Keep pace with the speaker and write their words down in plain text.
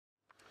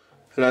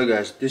Hello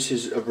guys, this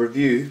is a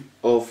review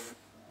of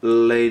the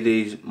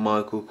ladies'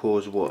 Michael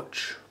Kors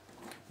watch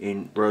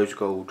in rose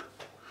gold.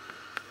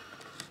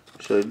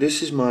 So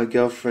this is my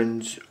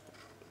girlfriend's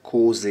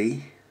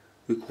Korsie.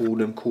 We call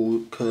them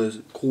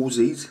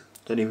Korsies.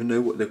 Don't even know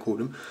what they call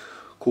them.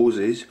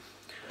 Korsies.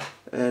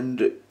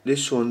 And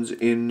this one's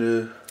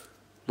in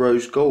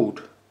rose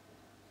gold.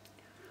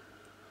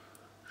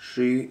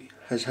 She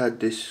has had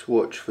this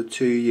watch for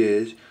 2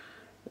 years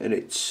and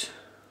it's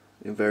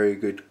in very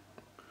good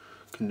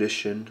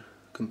condition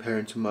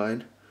comparing to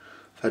mine.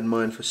 I've had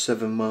mine for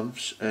 7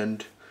 months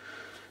and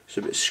it's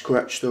a bit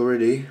scratched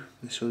already.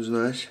 This one's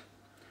nice.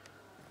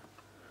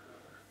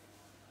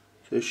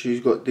 So she's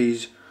got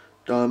these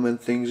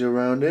diamond things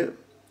around it.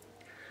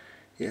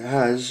 It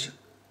has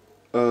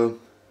a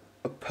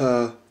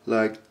pearl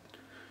like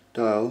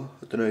dial.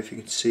 I don't know if you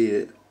can see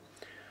it.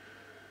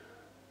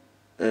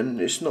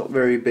 And it's not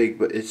very big,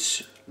 but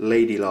it's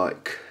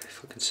ladylike,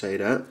 if I can say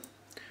that.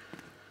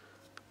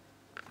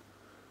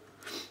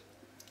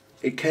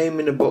 It came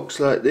in a box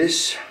like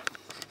this,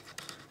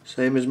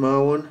 same as my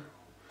one.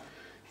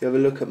 If you have a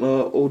look at my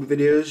old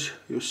videos,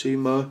 you'll see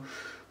my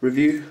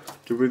review,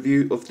 the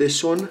review of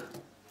this one,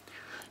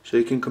 so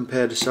you can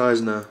compare the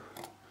size now.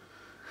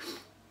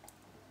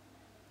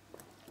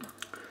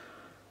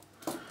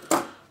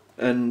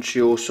 And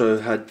she also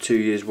had 2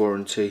 years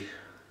warranty.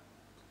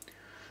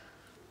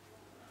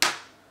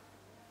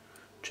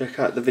 Check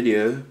out the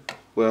video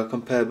where I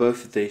compare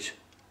both of these.